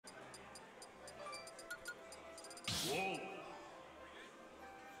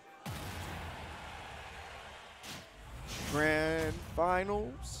Grand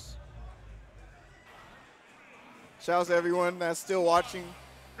Finals. Shout out to everyone that's still watching,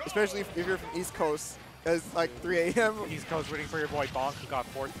 especially if you're from East Coast. It's like 3 a.m. East Coast rooting for your boy Bonk, who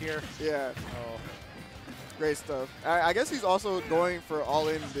got 4th here. Yeah. Oh. Great stuff. I guess he's also going for All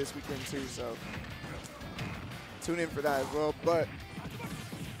In this weekend too, so tune in for that as well. But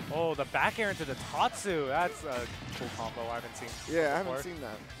oh, the back air into the Tatsu. That's a cool combo I haven't seen. Yeah, I haven't seen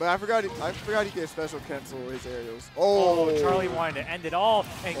that. But I forgot he could special cancel his aerials. Oh, Charlie wanted to end it all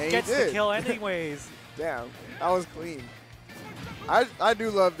and gets the kill anyways. Damn, that was clean. I do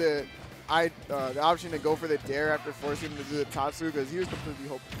love the option to go for the dare after forcing him to do the Tatsu because he was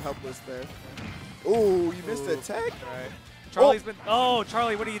completely helpless there. Ooh, you missed the tech? Right. Charlie's been. Oh,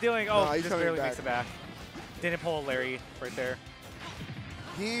 Charlie, what are you doing? Oh, no, he just barely makes it back. Didn't pull a Larry right there.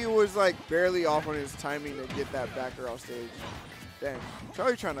 He was like barely off on his timing to get that backer off stage. Dang,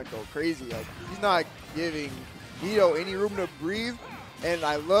 Charlie trying to go crazy. Like he's not giving Nito any room to breathe. And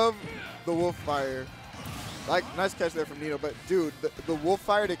I love the Wolf Fire. Like nice catch there from Nito, but dude, the Wolf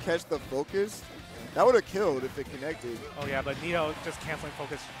Fire to catch the focus, that would have killed if it connected. Oh yeah, but Nito just canceling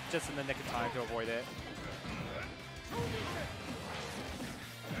focus just in the nick of time to avoid it.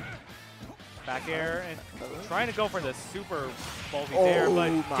 Back air and trying to go for the super bulky there,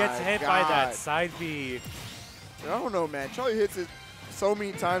 but gets hit by that side B. I don't know, man. Charlie hits it so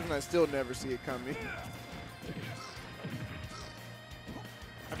many times and I still never see it coming.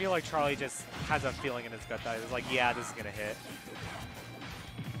 I feel like Charlie just has a feeling in his gut that it's like, yeah, this is gonna hit.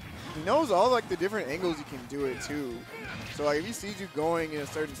 He knows all like the different angles you can do it too. So like if he sees you going in a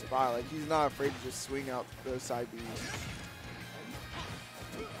certain spot, like he's not afraid to just swing out those side Bs.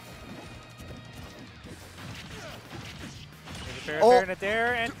 Fair in a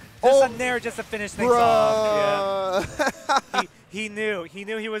dare, and just a nair just to finish things off. Yeah. he knew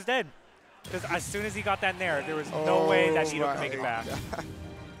he was dead. Because as soon as he got that nair, there was no way that Nito could make it back.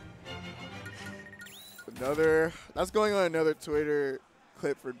 That's going on another Twitter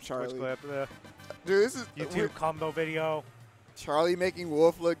clip for Charlie. Clip, dude, this is YouTube combo video. Charlie making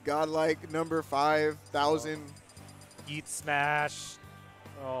Wolf look godlike, number 5,000. Eat smash.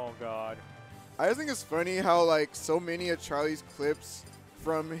 Oh god. I just think it's funny how like so many of Charlie's clips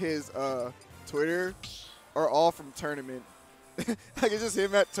from his Twitter are all from tournament. Like it's just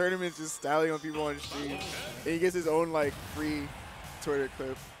him at tournaments just styling on people on stream. And he gets his own like free Twitter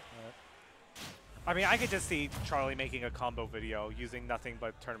clip. I mean, I could just see Charlie making a combo video using nothing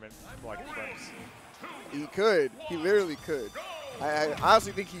but tournament like clips. He could. He literally could. I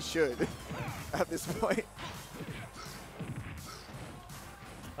honestly think he should at this point.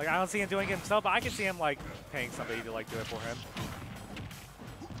 Like I don't see him doing it himself, but I can see him like paying somebody to like do it for him.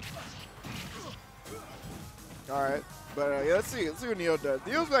 All right, but yeah, let's see what Neo does.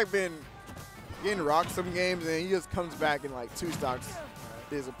 Neo's like been getting rocked some games, and he just comes back and like 2 stocks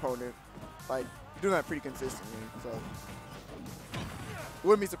his opponent, like doing that pretty consistently. So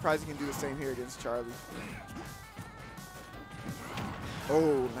wouldn't be surprised he can do the same here against Charlie.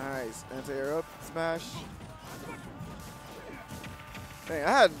 Oh, nice anti-air up smash. Dang, I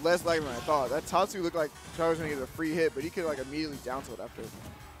had less lag than I thought. That Tatsu looked like Charlie was going to get a free hit, but he could like immediately down tilt after.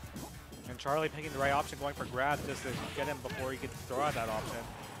 And Charlie picking the right option, going for grab just to get him before he could throw out that option.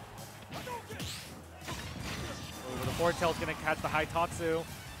 Oh, the forward tail's going to catch the high Tatsu.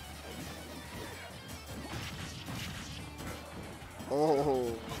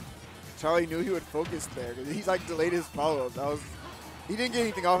 Oh, Charlie knew he would focus there because he's like delayed his follow-up. He didn't get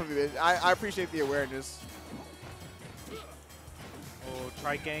anything off of it. I appreciate the awareness.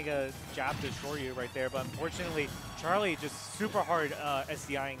 Try getting a jab to shore you right there, but unfortunately, Charlie just super hard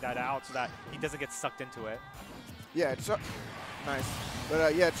SDIing that out so that he doesn't get sucked into it. Yeah, nice.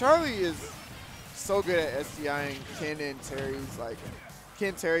 But yeah, Charlie is so good at SDIing Ken and Terry's, like,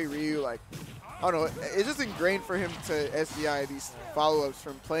 Ken, Terry, Ryu, like, I don't know, it's just ingrained for him to SDI these follow-ups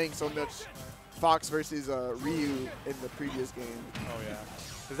from playing so much Fox versus Ryu in the previous game. Oh yeah,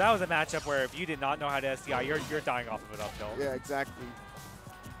 because that was a matchup where if you did not know how to SDI, you're dying off of it uphill. Yeah, exactly.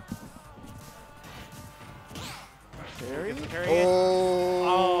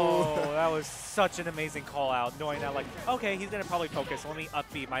 Oh, that was such an amazing call out, knowing that like, okay, he's gonna probably focus. Let me up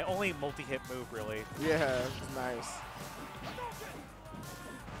B, my only multi-hit move, really. Yeah, nice.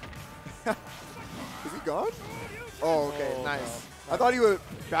 Is he gone? Oh, okay, nice. No. I thought he would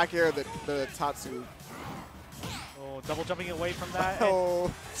back air the Tatsu. Oh, double jumping away from that.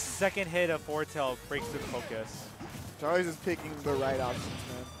 And second hit of forward tail breaks through the focus. Charlie's just picking the right options,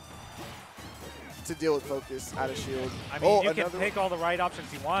 man, to deal with focus out of shield. I mean, you can pick all the right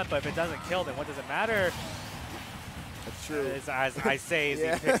options you want, but if it doesn't kill, then what does it matter? That's true. As I say,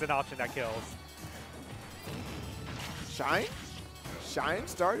 he picks an option that kills. Shine? Shine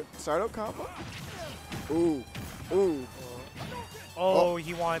startup combo? Ooh. Ooh. Oh,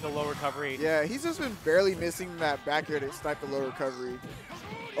 he wanted the low recovery. Yeah, he's just been barely missing that back air to snipe the low recovery.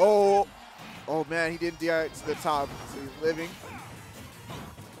 Oh. Oh, man, he didn't DI to the top, so he's living.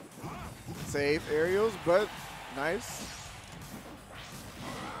 Safe aerials, but nice.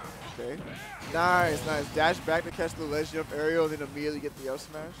 Okay. Nice, nice. Dash back to catch the ledge jump aerial, and then immediately get the up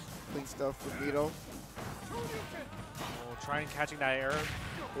smash. Clean stuff for Nito. Oh, trying catching that error.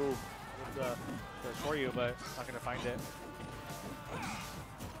 Ooh. With the Shoryu, but not going to find it.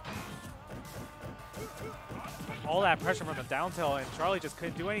 All that pressure from the down tilt, and Charlie just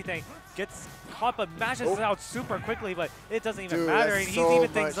couldn't do anything. Gets caught, but mashes it out super quickly, but it doesn't even matter, and he's even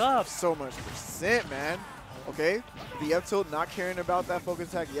things up. So much percent, man. Okay, the up tilt not caring about that focus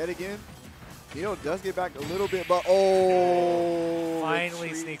attack yet again. Nito does get back a little bit, but oh!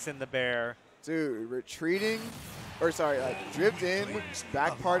 Finally sneaks in the bear. Dude, retreating, or sorry, like drift in,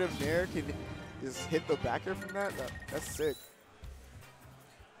 back part of Nair can just hit the backer from that. That's sick.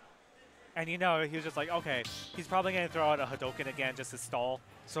 And you know, he was just like, okay, he's probably going to throw out a Hadoken again just to stall.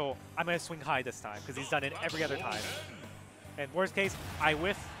 So I'm going to swing high this time because he's done it every other time. And worst case, I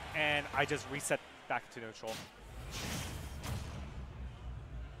whiff and I just reset back to neutral.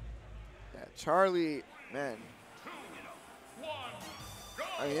 Yeah, Charlie, man.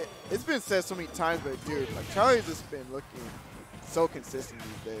 I mean, it's been said so many times, but dude, like Charlie's just been looking so consistent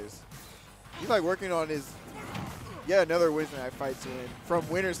these days. He's like working on his another Wednesday night fight to win from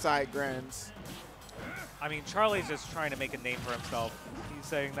winner side grands. I mean, Charlie's just trying to make a name for himself. He's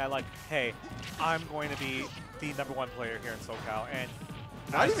saying that like, hey, I'm going to be the #1 player here in SoCal, and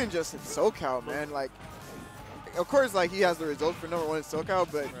not even just in SoCal, man. Like, of course, like he has the results for #1 in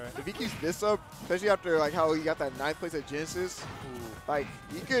SoCal, but if he keeps this up, especially after like how he got that 9th place at Genesis, like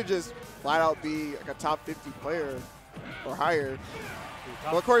he could just flat out be like a top 50 player or higher.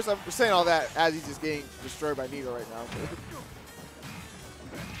 Well, of course, I'm saying all that as he's just getting destroyed by Nito right now.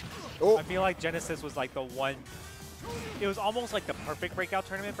 Oh. I feel like Genesis was like the one. It was almost like the perfect breakout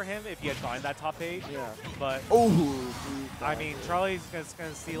tournament for him if he had gotten that top 8. Yeah. But I mean, Charlie's just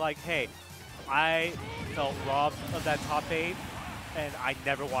gonna see like, hey, I felt robbed of that top 8, and I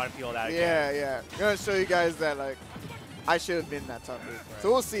never want to feel that again. Yeah. I'm gonna show you guys that like I should have been that top 8. Right.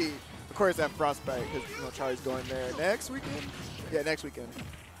 So we'll see. Of course, that Frostbite because Charlie's going there next weekend. Yeah, next weekend.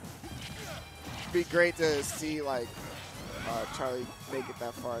 It'd be great to see like Charlie make it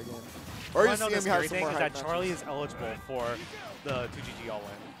that far again. Or just see him have some more hype matches. Charlie is eligible for the 2GG All-In.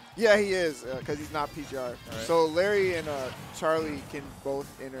 Yeah, he is because he's not PGR. Right. So Larry and Charlie can both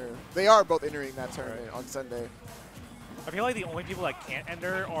enter. They are both entering that tournament on Sunday. I feel like the only people that can't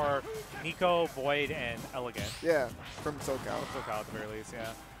enter are Nico, Void, and Elegant. Yeah, from SoCal. SoCal at the very least,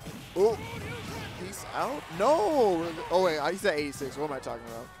 yeah. Oh, he's out? No! Oh, wait, he's at 86. What am I talking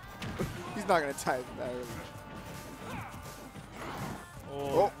about? He's not going to tie that early.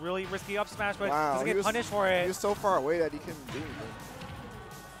 Oh, really risky up smash, but doesn't get punished for it. He was so far away that he couldn't do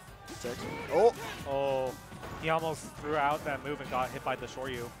anything. Oh, he almost threw out that move and got hit by the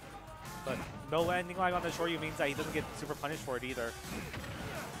Shoryu. But no landing lag on the Shoryu means that he doesn't get super punished for it either.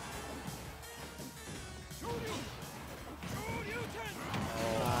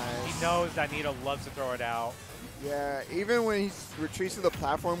 Nice. He knows that Nito loves to throw it out. Yeah, even when he retreats to the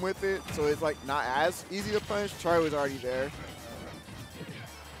platform with it, so it's like not as easy to punish, Charlie was already there.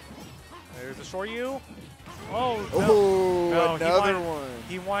 There's a Shoryu. Oh, no, another one.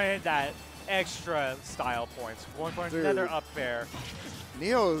 He wanted that extra style points. Going for another up air.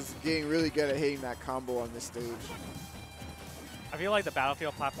 Neo's getting really good at hitting that combo on this stage. I feel like the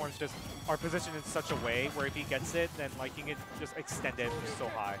Battlefield platforms just are positioned in such a way where if he gets it, then like he can just extend it so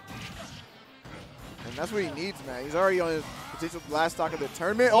high. And that's what he needs, man. He's already on his potential last stock of the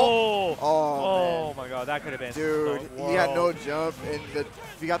tournament. Oh my God, that could have been. Dude, he had no jump, and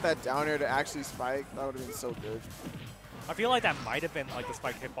if he got that down air to actually spike, that would have been so good. I feel like that might have been like the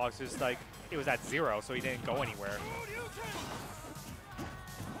spike hitbox, just like it was at 0, so he didn't go anywhere.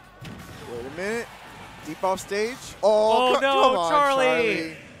 Wait a minute. Deep off stage. Oh no, come on,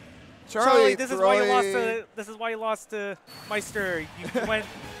 Charlie. Charlie, this is why you lost to Meister. You went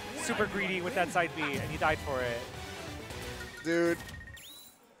super greedy with that side B, and you died for it. Dude,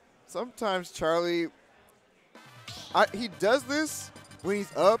 sometimes Charlie, he does this when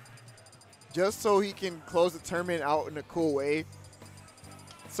he's up just so he can close the tournament out in a cool way.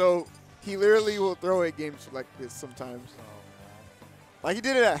 So he literally will throw at games like this sometimes. Like he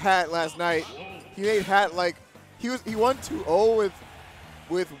did it at Hat last night. He made Hat like he won 2-0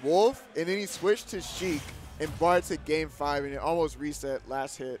 with Wolf, and then he switched to Sheik and brought it to game 5, and it almost reset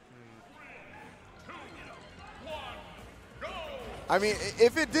last hit. I mean,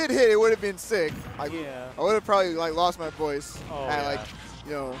 if it did hit, it would have been sick. Yeah. I would have probably like lost my voice at like,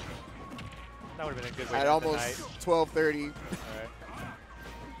 you know, that would have been a good way at to almost 12:30. All right.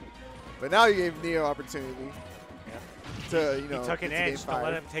 But now you gave Neo opportunity to, you know, he took an get to inch, game don't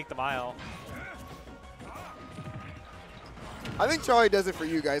let 5. him take the mile. I think Charlie does it for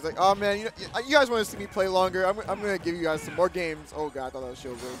you guys. Like, oh man, you guys want to see me play longer? I'm gonna give you guys some more games. Oh god, I thought that was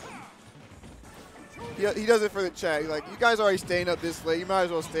shield break. He does it for the chat. He's like, you guys are already staying up this late. You might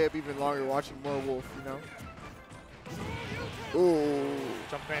as well stay up even longer watching more Wolf. You know. Ooh.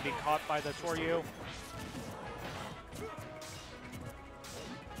 Jump Grandy caught by the Choryu.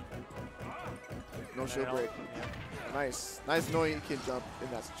 No shield break. Nice. Nice knowing you can jump in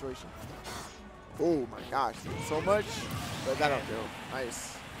that situation. Oh my gosh, so much, but that'll do.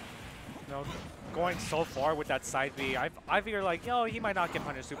 Nice. You know, going so far with that side B, I figured like, yo, he might not get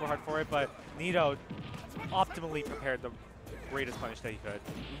punished super hard for it, but Nito optimally prepared the greatest punish that he could.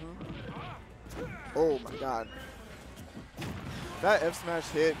 Oh my god. That F smash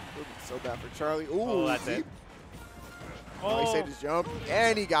hit would be so bad for Charlie. Ooh, oh, that's it. Oh, he saved his jump,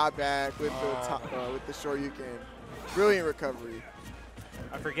 and he got back with the top, with the Shoryuken. Brilliant recovery.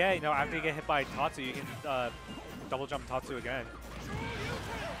 I forget, you know, after you get hit by Tatsu, you can double jump Tatsu again.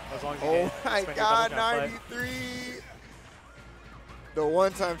 As long as you oh my god, jump, 93! The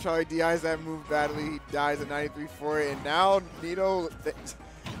one time Charlie DIs that move badly, he dies at 93 for it, and now Nito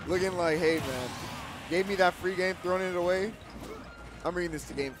looking like, hey man, gave me that free game, throwing it away. I'm bringing this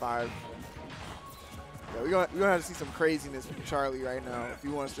to game 5. Yeah, we're gonna have to see some craziness from Charlie right now if he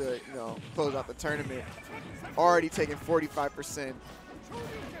wants to, you know, close out the tournament. Already taking 45%.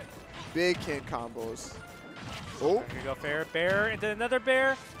 Big Ken combos. Oh. Here you go, fair. Bear into another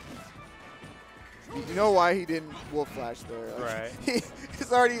bear. You know why he didn't wolf flash there? Like, right.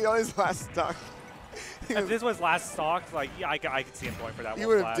 He's already on his last stock. If this was last stock, like, yeah, I could see him going for that he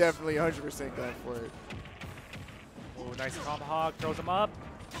wolf would have flash. definitely 100% gone for it. Oh, nice tomahawk. Throws him up.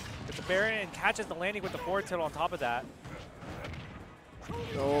 Gets the bear in and catches the landing with the forward tilt on top of that.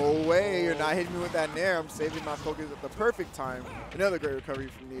 No way, you're not hitting me with that nair. I'm saving my focus at the perfect time. Another great recovery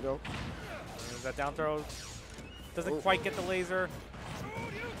from Nito. That down throw doesn't quite get the laser,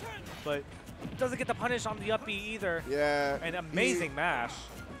 but doesn't get the punish on the up B either. Yeah. An amazing mash.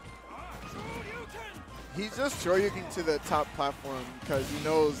 He's just Shoryuking to the top platform because he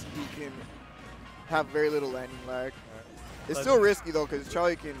knows he can have very little landing lag. It's still risky though because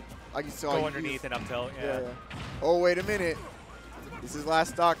Charlie can, like you saw, go underneath and up tilt. Yeah. Oh, wait a minute. This is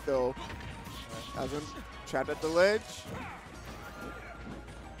last stock though. Has him trapped at the ledge.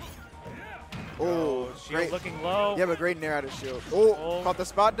 Oh, shield great. Looking low. Yeah, but great nair out of shield. Oh, caught the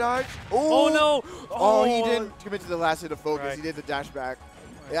spot dodge. Oh no! Oh, he didn't commit to the last hit of focus. Right. He did the dash back.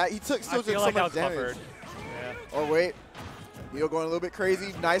 Yeah, he still took like so much damage. Buffered. Yeah. Oh wait, Nito going a little bit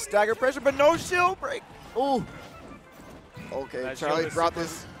crazy. Nice stagger pressure, but no shield break. Ooh. Okay, That Charlie shield brought super,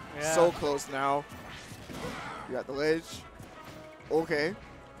 this so close now. You got the ledge. Okay.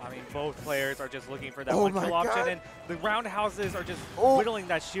 I mean, both players are just looking for that Oh one my kill God. option, and the roundhouses are just whittling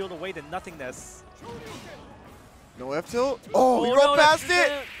that shield away to nothingness. No F tilt. Oh, he rolled past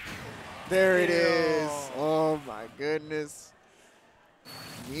it. There it is. Oh my goodness.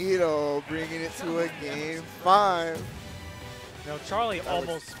 Nito bringing it to a game 5. No, Charlie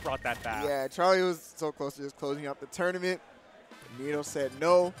almost brought that back. Yeah, Charlie was so close to just closing out the tournament. Nito said,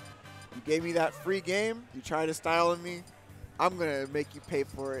 no, you gave me that free game. You tried to style on me. I'm going to make you pay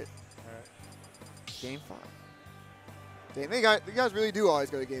for it. All right. Game 5. Dang, you guys really do always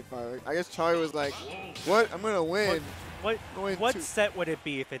go to game 5. Like, I guess Charlie was like, what? I'm going to win. What set would it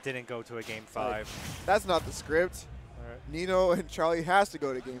be if it didn't go to a game 5? Like, that's not the script. All right. Nito and Charlie has to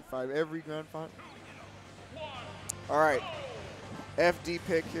go to game 5 every grand final. All right. FD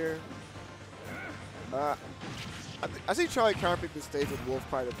pick here. I see Charlie counterpick the stage with Wolf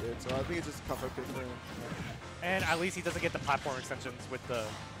quite a bit, so I think it's just a comfort pick for him. And at least he doesn't get the platform extensions with the,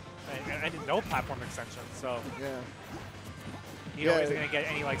 and no platform extensions, so yeah. Nito isn't going to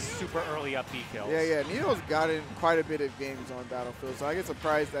get any like super early up B kills. Yeah. Nito's gotten quite a bit of games on Battlefield, so I get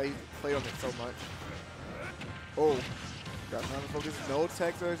surprised that he played on it so much. Oh, got down to focus. No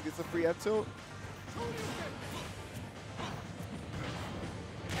tech, so he gets a free F tilt.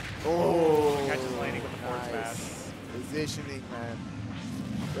 Oh, catches landing with the forward nice. smash. Positioning, man.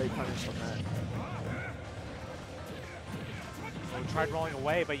 Great punish on that. So tried rolling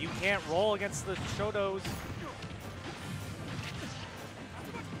away, but you can't roll against the Shotos.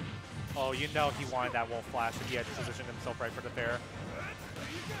 Oh, you know he wanted that wolf flash if he had positioned himself right for the fair.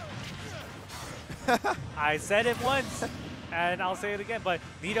 I said it once. And I'll say it again, but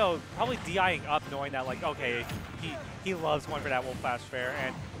Nito probably DIing up knowing that, like, okay, he loves going for that Wolf Flash Fair.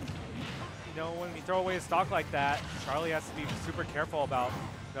 And, you know, when you throw away a stock like that, Charlie has to be super careful about,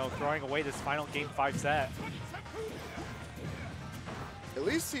 you know, throwing away this final Game 5 set. At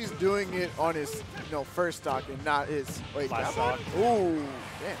least he's doing it on his, you know, first stock and not his Last jab block. stock. Ooh,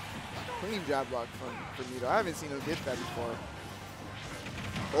 damn. Clean jab block from Nito. I haven't seen him get that before.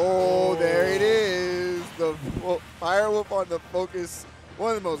 Oh, there it is. The fire whip on the focus.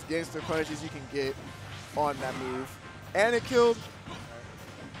 One of the most gangster punishes you can get on that move. And it killed.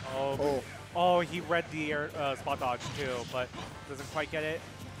 Oh, he read the air, spot dodge too, but doesn't quite get it.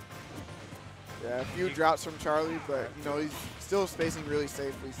 Yeah, a few drops from Charlie, but, you know, he's still spacing really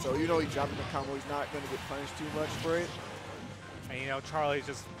safely. So, you know, he's dropping the combo. He's not going to get punished too much for it. And, you know, Charlie's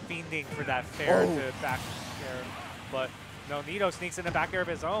just fiending for that fair to back air. But, no, Nito sneaks in the back air of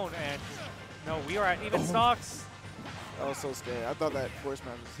his own, and, no, we are at even stocks. I was so scared. I thought that force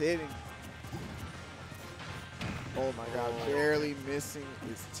match was hitting. Oh, my God. Barely missing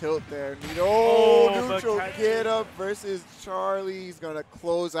his tilt there. Nito, neutral get up versus Charlie. He's going to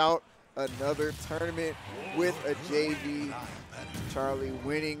close out another tournament with a JV. Charlie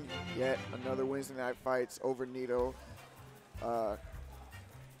winning yet another Wednesday night fights over Nito. Felt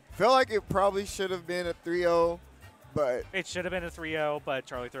like it probably should have been a 3-0, but it should have been a 3-0, but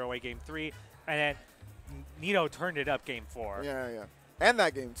Charlie threw away Game 3, and then Nito turned it up Game 4. Yeah. And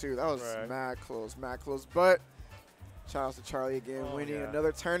that game too. That was mad close. But shout out to Charlie again, winning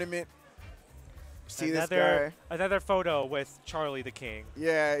another tournament. See this guy. Another photo with Charlie the King.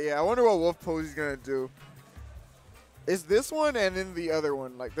 Yeah. I wonder what wolf pose he's gonna do. Is this one and then the other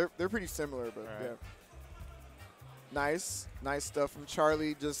one, like they're pretty similar, but yeah. Nice stuff from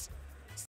Charlie. Just